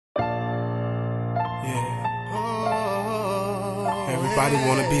Everybody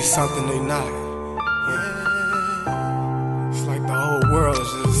wanna be something they not. It's like the whole world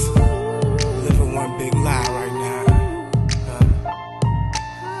is just living one big lie right now.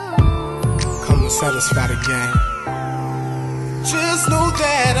 Come to satisfy the game. Just know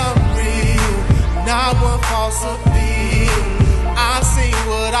that I'm real, not one false appeal. I say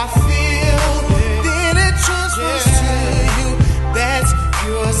what I feel, then it transfers to you. That's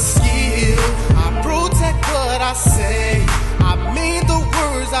pure skill. I protect what I say, I mean the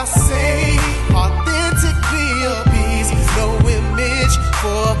words I say. Authentic PLBs, no image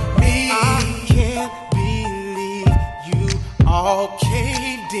for me. I can't believe you all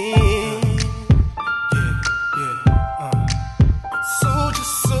caved in. Soldier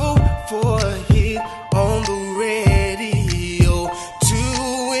soul for a hit on the radio to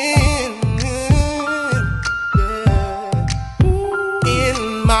win. In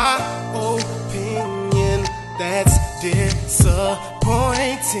my opinion, that's disappointing.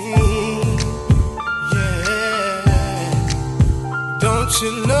 Don't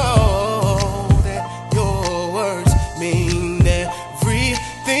you know that your words mean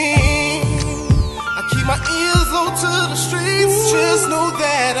everything? I keep my ears low to the streets. Just know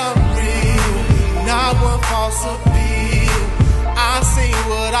that I'm real, not one false appeal. I say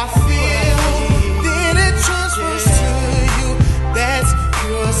what I feel, then it transfers to you. That's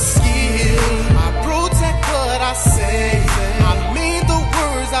pure skill. I protect what I say, I mean the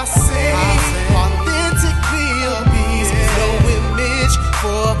words I say. Authentic PLBs, no image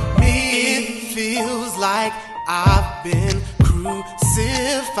for me. It feels like I've been crucified.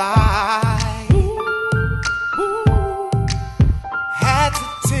 Had to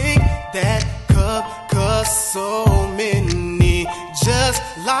take that cup, 'cause so many just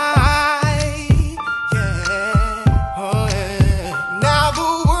lie. Oh yeah. Now the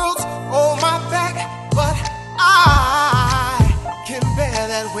world's on my back, but I can bear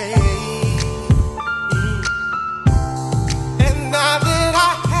that weight. And now that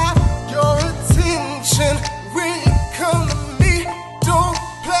I have your attention, when you come to me, don't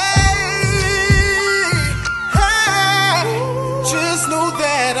play. Hey, just know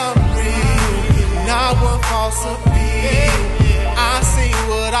that I'm real, not one false appeal. I say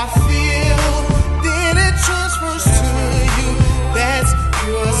what I feel, then it transfers to you. That's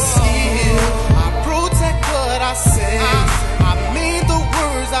pure skill. I protect what I say, I mean the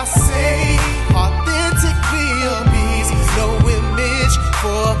words I say. Authentic PLBs, no image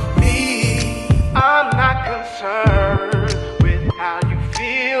for me. I'm not concerned with how you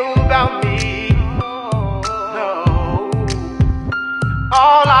feel about me. No,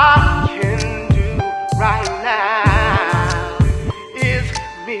 all I can do right now is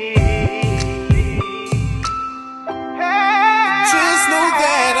me. Just know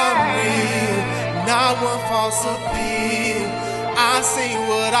that I'm real, not one false appeal. I say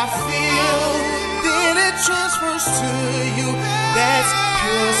what I feel, then it transfers to you. That's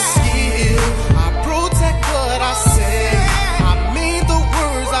pure skill. I protect what I say, I mean the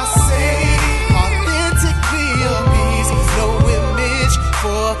words I say. Authentic PLBs, no image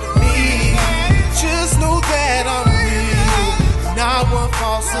for me. Just know that I'm real, not one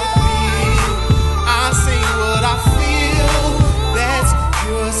false appeal. I say what I feel, that's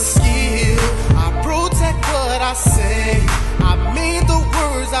pure skill. I protect what I say, I mean the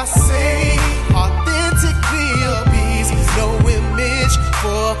words I say.